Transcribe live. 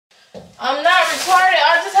I'm not retarded.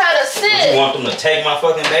 I just had a sip. You want them to take my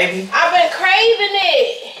fucking baby? I've been craving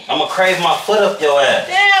it. I'ma crave my foot up your ass.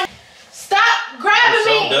 Damn. Stop grabbing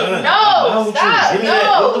me. Done. No, stop. Give me no.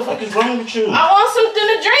 that. What the fuck is wrong with you? I want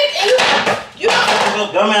something to drink and you don't.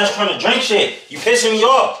 Your dumbass trying to drink shit. You pissing me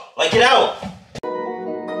off. Like, get out.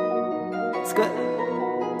 It's good.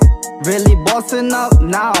 Really bossing up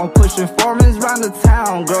now, pushing foreigns round the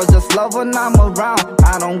town. Girls just love when I'm around.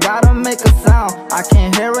 I don't gotta make a sound. I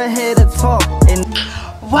can hear a hater talk. And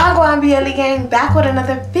Wagwan BLE gang, back with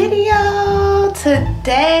another video.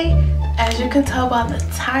 Today, as you can tell by the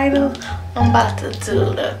title, I'm about to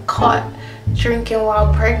do the caught drinking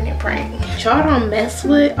while pregnant prank. Y'all don't mess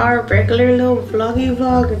with our regular little vloggy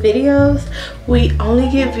vlog videos. We only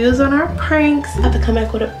get views on our pranks. I have to come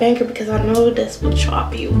back with a banger because I know that's what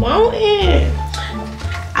y'all be wanting.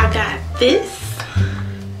 I got this.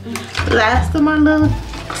 Last of my little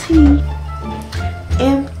tea.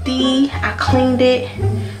 Empty. I cleaned it.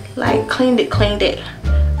 Like cleaned it.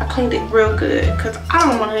 I cleaned it real good because I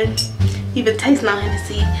don't want to even taste no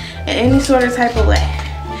Hennessy in any sort of type of way.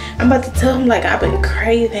 I'm about to tell him like I've been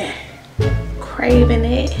craving it.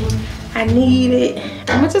 I need it.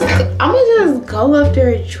 I'ma just go up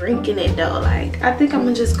there drinking it though. Like I think I'm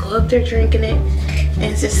gonna just go up there drinking it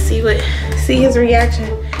and just see his reaction,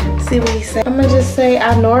 see what he says. I'm gonna just say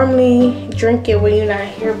I normally drink it when you're not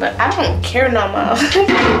here, but I don't care no more.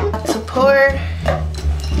 To pour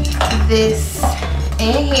this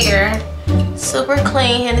in here, super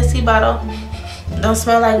clean Hennessy bottle. Don't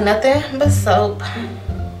smell like nothing but soap.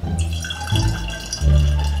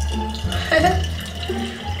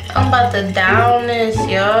 I'm about to down this,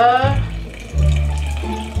 y'all.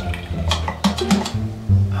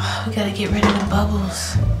 Oh, we gotta get rid of the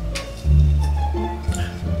bubbles.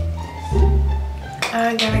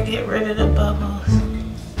 I gotta get rid of the bubbles.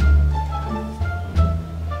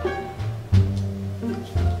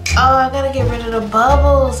 Oh, I gotta get rid of the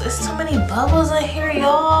bubbles. It's too many bubbles in here,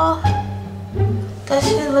 y'all. That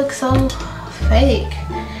shit looks so fake.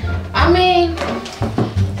 I mean,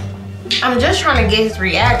 I'm just trying to get his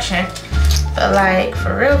reaction, but like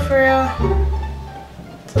for real,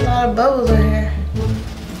 it's a lot of bubbles in here.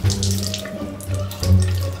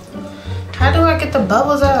 How do I get the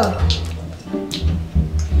bubbles out?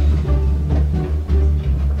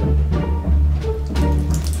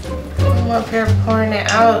 I'm up here pouring it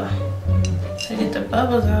out to get the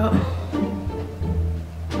bubbles out.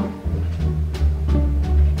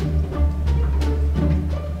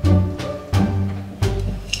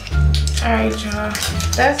 Alright, y'all,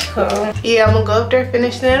 that's cool. Yeah, I'm gonna go up there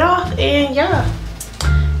finishing it off, and yeah.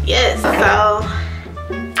 Yes, so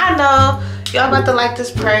I know y'all about to like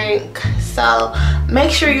this prank, so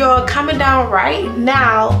make sure y'all comment down right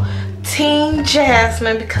now Team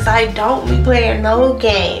Jasmine, because I don't be playing no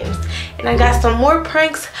games, and I got some more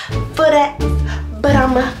pranks for that, but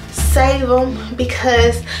I'ma save them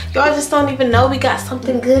because y'all just don't even know we got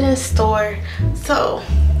something good in store. So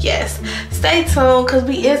yes, stay tuned because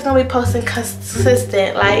we is gonna be posting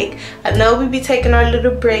consistent. Like I know we be taking our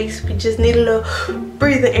little breaks, we just need a little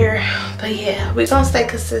breathing air, but yeah, we gonna stay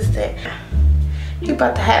consistent. You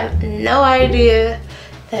about to have no idea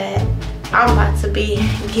that I'm about to be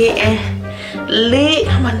getting lit.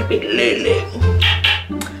 I'm about to be lit.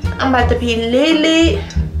 I'm about to be lit.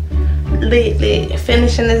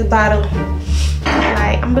 Finishing this bottle.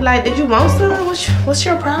 Like I'm be like, did you want some? What's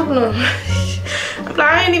your problem? I'm like,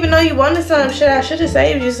 I didn't even know you wanted some. Shit, I should have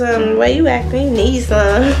saved you some. The way you acting, you need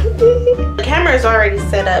some. The camera's already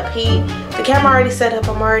set up. The camera already set up.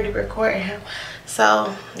 I'm already recording him.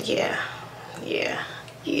 So yeah.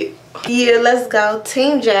 Let's go,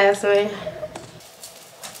 Team Jasmine.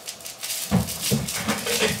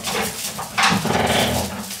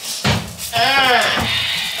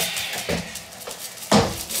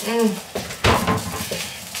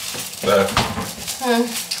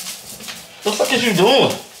 What the fuck is you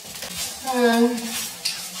doing?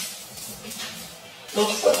 What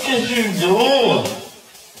the fuck is you doing?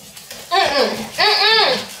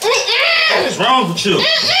 What is wrong with you?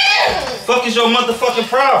 Fuck is your motherfucking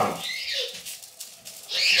problem?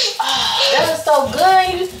 That was so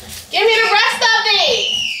good. Give me the rest of it.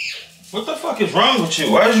 What the fuck is wrong with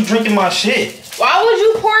you? Why are you drinking my shit? Why would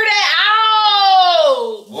you pour that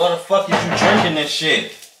out? Why the fuck is you drinking this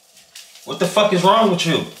shit? What the fuck is wrong with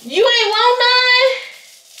you? You ain't want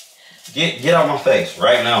none? Get out my face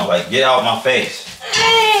right now. Like, get out my face.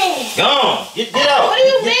 Hey. Go on. Get out. What do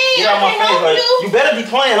you mean? Get out my face. Like, you better be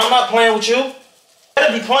playing. I'm not playing with you.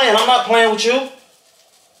 Better be playing. I'm not playing with you.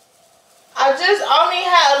 I just only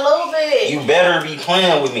had a little bit. You better be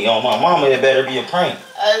playing with me. On my mama, it better be a prank.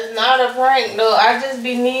 It's not a prank though. I just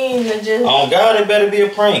be needing to just. On God, it better be a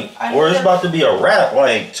prank. Or it's about to be a wrap,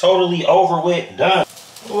 like totally over with, done.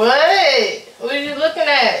 What? What are you looking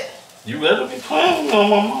at? You better be playing with me on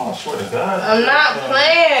my mama, I swear to God. I'm not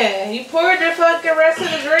playing. You poured the fucking rest of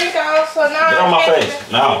the drink out, so now Get on my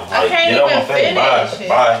face. No. I can't get on my even face. finish.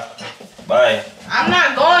 Bye. I'm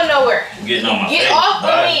not going nowhere. You getting on my face. Get off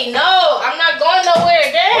of me. No, I'm not going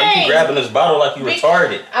nowhere. Dang. Why you keep grabbing this bottle like you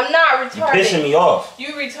retarded? I'm not retarded. You pissing me off. You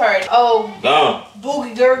retarded. Oh. Gone.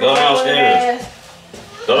 Boogie girl. Go downstairs.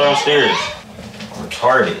 Go downstairs.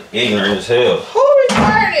 Retarded. Ignorant as hell. Who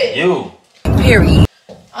retarded? You. Period.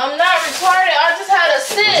 I'm not retarded. I just had a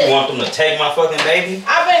sip. You want them to take my fucking baby?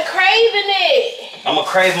 I've been craving it. I'ma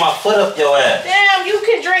crave my foot up your ass. Damn, you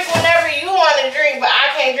can drink whenever you want to drink, but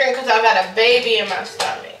I can't drink because I got a baby in my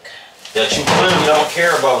stomach. That you clearly don't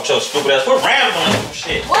care about with your stupid ass. Quit rambling some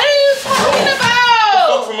shit. What are you talking about?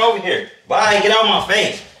 Fuck from over here. Bye, get out my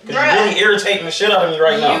face. Cause you're really irritating the shit out of me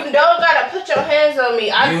right now. You don't gotta put your hands on me.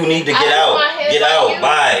 You need to get out. Get out.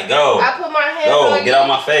 Bye. Go. I put my hands on you. Go. Get out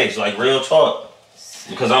my face. Like real talk.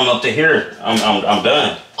 Because I'm up to here. I'm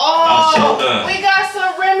done. Oh, I'm so done. We got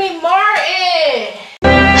some Remy Martin.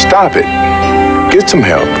 Stop it. Get some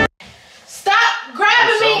help. Stop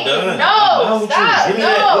grabbing me. Done. No, stop. Give me no.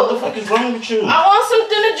 that. What the fuck is wrong with you? I want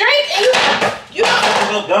something to drink and you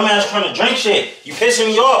That dumbass trying to drink shit. You pissing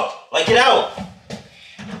me off. Like, get out.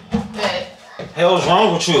 Bet. Hell's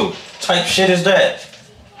wrong with you? Type shit is that?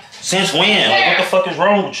 Since when? Like, what the fuck is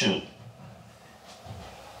wrong with you?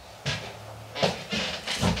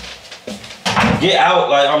 Get out.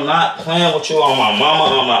 Like, I'm not playing with you on my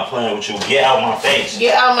mama. I'm not playing with you. Get out my face.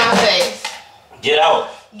 Get out my face. Get out.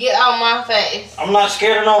 Get out my face. I'm not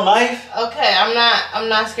scared of no knife. Okay, I'm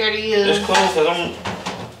not scared of you. It's cool because I'm...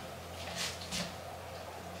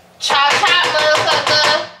 Chop chop,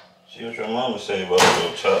 motherfucker. See what your mama say about a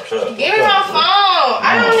little chop chop. Give me my phone.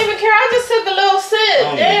 I don't even care. I just took a little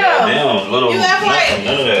sip. Damn. Damn, little. You act like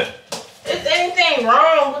none of that. is anything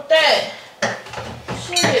wrong with that?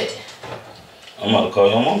 Shit. I'm about to call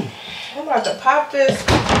your mama. I'm about to pop this.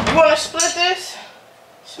 You want to split this?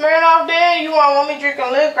 Smirnoff then? You want me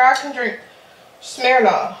drinking liquor? I can drink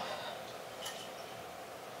Smirnoff.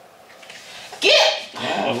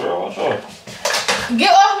 Girl, what's up? Get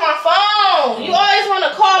off my phone. You always want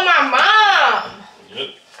to call my mom. Yep.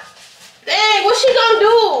 Dang, what she gonna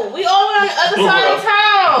do? We all on the other side of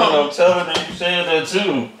town. I'm telling her you said that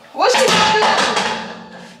too. What she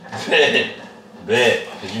gonna do? Bet.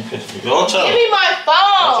 Cause you pissed me off. Give me my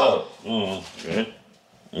phone. What's up? Okay.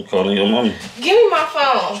 I'm calling your mama. Give me my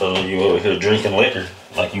phone. Telling you over here drinking liquor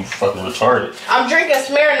like you fucking retarded. I'm drinking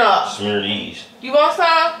Smirnoff. Smear these. You want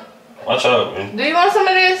some? Watch out, man. Do you want some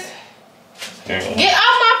of this? Here you go. Get off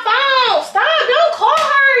my phone. Stop. Don't call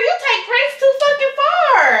her. You take pranks too fucking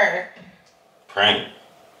far. Prank.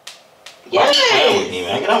 Why you playing with me,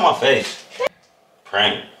 man? Get out my face.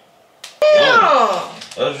 Prank. Damn.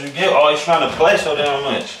 That's what you get. Always trying to play so damn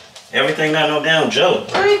much. Everything not no damn joke.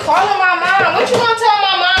 Who are you calling my mom? What you gonna tell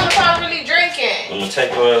my mom if I'm really drinking? I'm gonna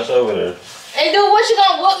take your ass over there. And do what, you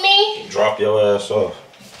gonna whoop me? Drop your ass off.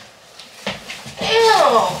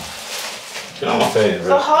 Damn. Get on my face, It's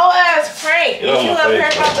bro. a whole ass prank. Get on You my up face,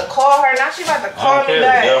 here bro. about to call her. Now she about to I call don't me care.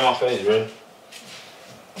 back. Get on my face, bro.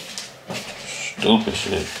 Stupid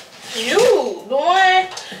shit. You, the one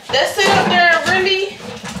that sit up there and really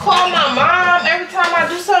call my mom every time I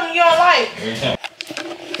do something you don't like.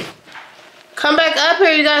 Come back up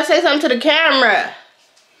here. You gotta say something to the camera.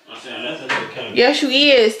 I'm saying nothing to the camera. Yes, you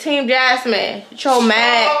is. Team Jasmine. It's your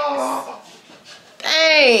Max.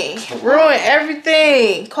 Dang. Ruin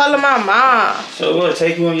everything. Calling my mom. So what?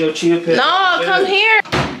 Take you on your chia pet? No, come here.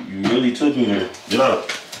 You really took me there. Get up.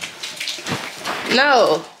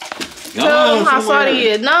 No. Tell them how salty he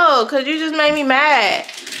is. No, because you just made me mad.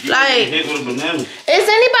 Like, hit with a banana. is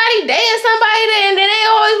anybody dating somebody and then they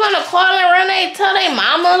always want to call and run they tell their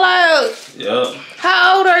mama, like, Yep.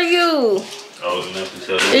 how old are you? Old enough to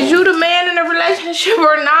tell them. Is you the man in the relationship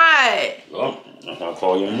or not? Well, I'm gonna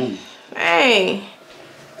call your mom. Dang.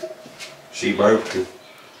 She birthed you.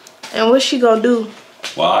 And what's she gonna do?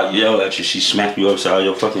 Well, I yell at you. She smacked you upside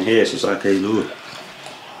your fucking head since I can't do it.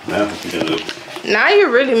 Now what you can do? Now you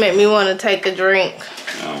really make me want to take a drink.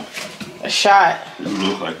 No. A shot. You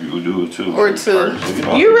look like you would do it too. Or two.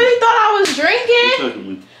 You really thought I was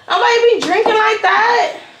drinking? I might be drinking like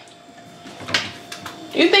that.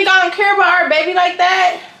 You think I don't care about our baby like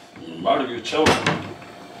that? I'm about to get choked.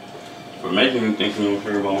 For making me think you don't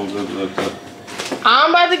care about one baby like that.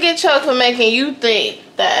 I'm about to get choked for making you think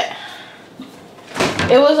that.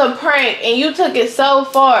 It was a prank, and you took it so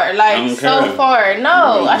far, like so far.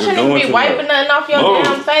 No, I shouldn't even be wiping nothing off your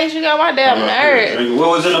damn face. You got my damn nerves. What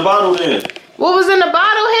was in the bottle then? What was in the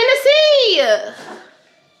bottle? Hennessy.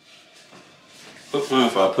 What fun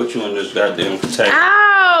if I put you in this goddamn container?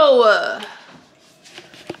 Ow!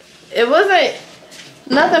 It wasn't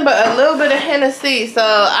nothing but a little bit of Hennessy, so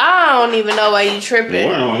I don't even know why you tripping.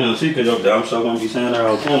 Well, I don't Hennessy because your dumb so gonna be saying that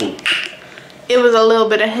all the time. It was a little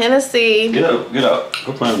bit of Hennessy. Get up, get up.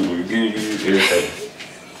 Go play with me. You irritated.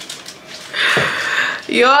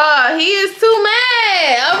 Y'all, he is too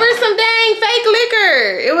mad over some dang fake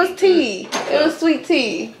liquor. It was tea. It was sweet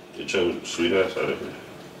tea. Get your sweet ass out of here.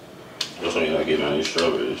 That's why you're not getting any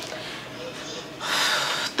strawberries.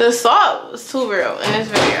 The salt was too real in this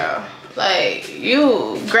video. Like,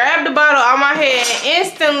 you grabbed the bottle out my head and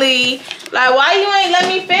instantly, like, why you ain't let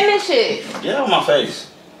me finish it? Get out of my face.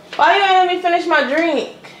 Why you ain't let me finish my drink?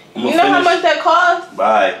 You know how much that costs?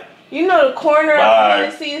 Bye. You know the corner of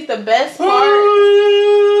Hennessy is the best part.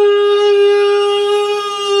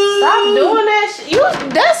 Stop doing that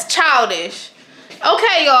shit. That's childish.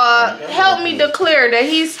 Okay, y'all. Help me declare that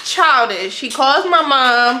he's childish. He calls my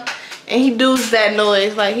mom and he does that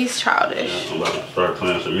noise like he's childish. Yeah, I'm about to start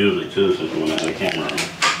playing some music too since we went to the camera room.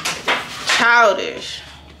 Childish.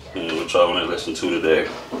 Yeah, what y'all want to listen to today?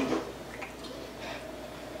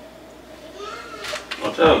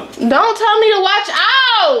 Watch out. Don't tell me to watch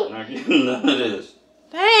out. I'm not getting none of this.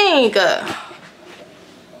 Dang.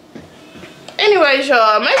 Anyways,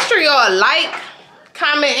 y'all, make sure y'all like,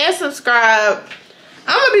 comment, and subscribe.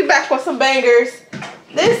 I'm gonna be back with some bangers.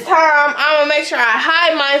 This time, I'm gonna make sure I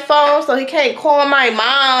hide my phone so he can't call my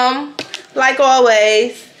mom, like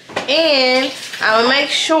always. And I'm gonna make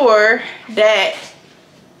sure that,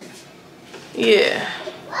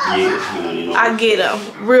 I get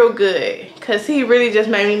him real good. Cause he really just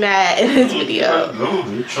made me mad in this video.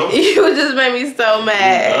 You just made me so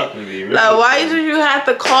mad. Like, why did you have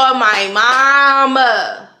to call my mom?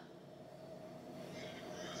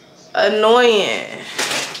 Annoying.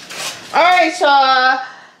 Alright, y'all.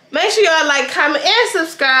 Make sure y'all like, comment, and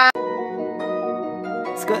subscribe.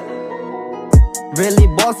 It's good. Really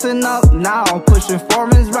bossing up now, pushing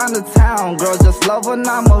formats round the town. Girl, just love when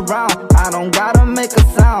I'm around. I don't gotta make a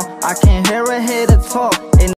sound. I can hear her head to talk.